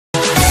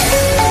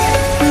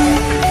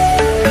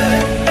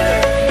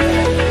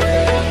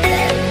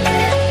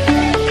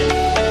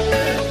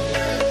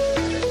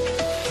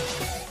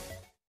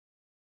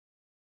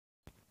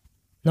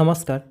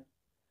নমস্কাৰ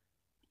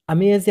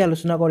আমি আজি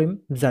আলোচনা কৰিম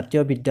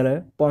জাতীয় বিদ্যালয়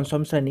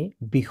পঞ্চম শ্ৰেণী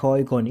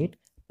বিষয় গণিত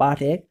পাঠ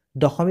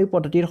 1 দশমিক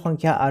পদ্ধতিৰ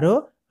সংখ্যা আৰু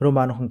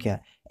ৰোমান সংখ্যা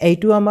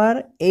এইটো আমাৰ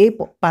এই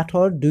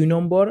পাঠৰ 2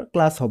 নম্বৰ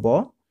ক্লাস হ'ব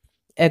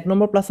 1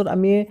 নম্বৰ ক্লাছত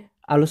আমি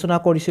আলোচনা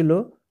কৰিছিলো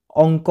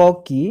অংক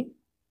কি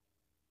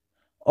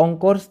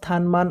অংকৰ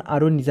স্থানমান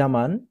আৰু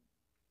নিজামান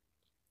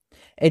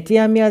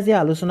এতিয়া আমি আজি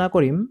আলোচনা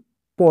কৰিম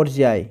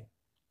পৰ্যায়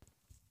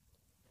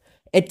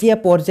এতিয়া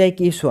পৰ্যায়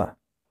কি চোৱা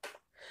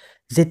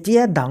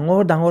যেতিয়া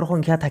ডাঙৰ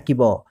সংখ্যা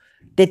থাকিব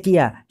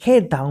তেতিয়া সেই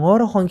ডাঙৰ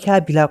সংখ্যা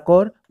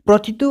বিলাকৰ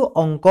প্ৰতিটো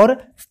অংকৰ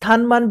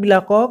স্থানমান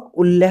বিলাকক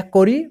উল্লেখ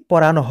কৰি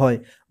পৰা নহয়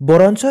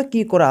বৰঞ্চ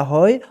কি কৰা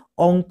হয়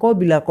অংক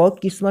বিলাকক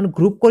কিছুমান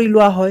গ্ৰুপ কৰি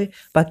লোৱা হয়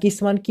বা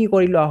কিছুমান কি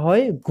কৰি লোৱা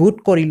হয় গোট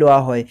কৰি লোৱা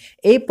হয়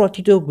এই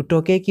প্ৰতিটো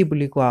গোটকে কি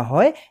বুলি কোৱা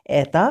হয়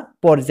এটা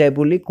পৰ্যায়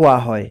বুলি কোৱা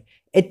হয়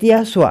এতিয়া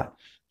চোৱা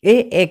এই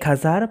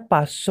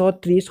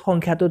 1530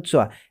 সংখ্যাটোত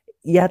চোৱা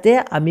ইয়াতে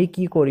আমি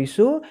কি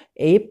কৰিছো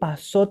এই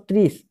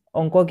 530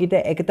 অংক কিটা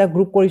একটা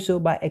গ্ৰুপ কৰিছো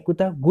বা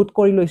একটা গোট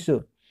কৰি লৈছো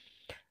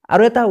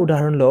আৰু এটা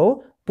উদাহৰণ লও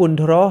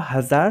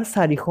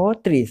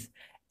 15430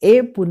 এই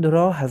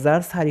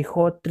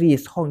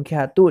 15430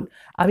 সংখ্যাটোত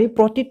আমি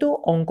প্ৰতিটো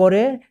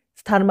অংকৰে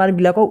স্থানমান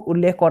বিলাকক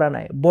উল্লেখ কৰা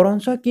নাই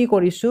বৰঞ্চ কি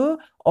কৰিছো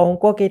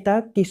অংক কেইটা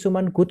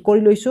কিছুমান গোট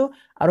কৰি লৈছো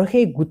আৰু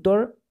সেই গোটৰ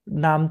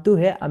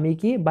নামটোহে আমি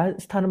কি বা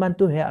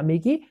স্থানমানটোহে আমি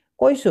কি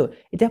কৈছো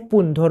এতিয়া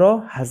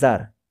 15000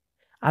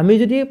 আমি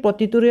যদি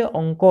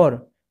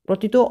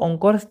প্ৰতিটো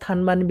অংকৰ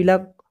স্থানমান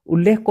বিলাক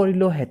উল্লেখ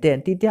কৰিলো হেতেন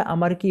তেতিয়া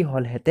আমাৰ কি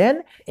হল হেতেন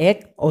এক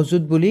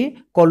অযুত বুলি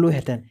কলো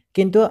হেতেন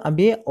কিন্তু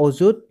আমি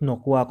অযুত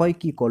নকোৱাকৈ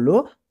কি কলো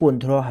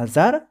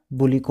 15000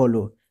 বুলি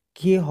কলো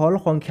কি হল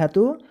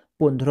সংখ্যাটো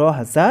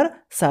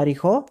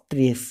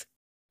 15430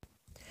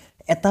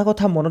 এটা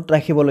কথা মনত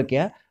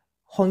ৰাখিবলগীয়া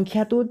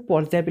সংখ্যাটোত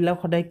পৰ্যায়বিলাক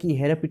সদায়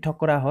কিহেৰে পৃথক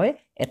কৰা হয়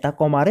এটা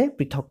কমাৰে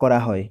পৃথক কৰা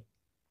হয়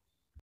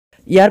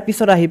ইয়াৰ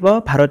পিছত আহিব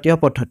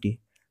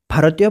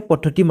ভাৰতীয়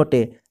পদ্ধতি মতে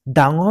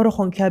ডাঙৰ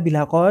সংখ্যা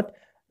বিলাকত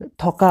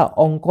থকা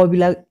অংক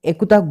বিলাক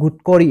একটা গোট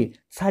কৰি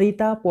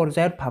চাৰিটা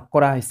পৰ্যায়ত ভাগ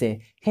কৰা হৈছে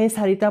সেই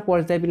চাৰিটা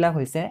পৰ্যায় বিলাক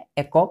হৈছে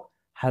একক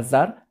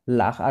হাজাৰ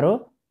লাখ আৰু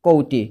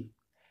কোটি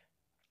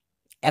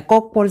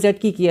একক পৰ্যায়ত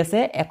কি আছে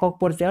একক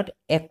পৰ্যায়ত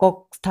একক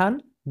স্থান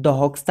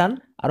দশক স্থান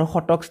আৰু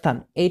শতক স্থান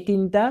এই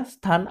তিনিটা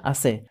স্থান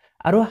আছে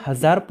আৰু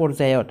হাজাৰ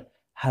পৰ্যায়ত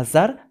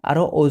হাজাৰ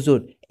আৰু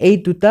অযুত এই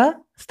দুটা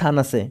স্থান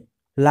আছে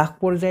লাখ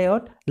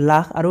পৰ্যায়ত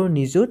লাখ আৰু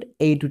নিযুত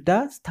এই দুটা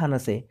স্থান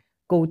আছে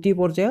কোটি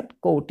পৰ্যায়ত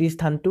কোটি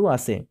স্থানটো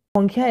আছে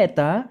সংখ্যা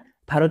এটা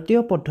ভাৰতীয়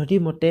পদ্ধতি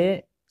মতে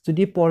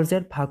যদি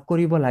পৰ্যায়ত ভাগ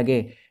কৰিব লাগে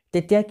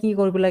তেতিয়া কি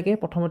কৰিব লাগে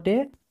প্ৰথমতে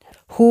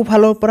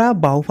সোঁফালৰ পৰা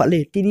বাওঁফালে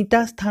তিনিটা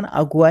স্থান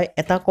আগুৱাই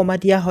এটা কমা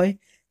দিয়া হয়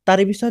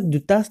তাৰে পিছত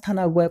দুটা স্থান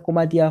আগুৱাই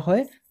কমা দিয়া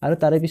হয় আৰু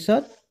তাৰে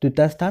পিছত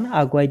দুটা স্থান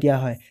আগুৱাই দিয়া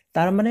হয়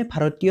তাৰ মানে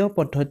ভাৰতীয়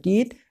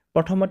পদ্ধতিত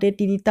প্ৰথমতে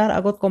তিনিটাৰ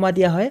আগত কমা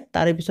দিয়া হয়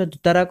তাৰে পিছত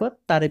দুটাৰ আগত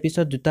তাৰে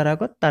পিছত দুটাৰ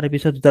আগত তাৰে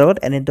পিছত দুটাৰ আগত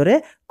এনেদৰে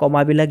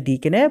কমা বিলাক দি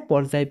কেনে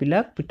পৰ্যায়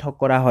বিলাক পৃথক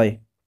কৰা হয়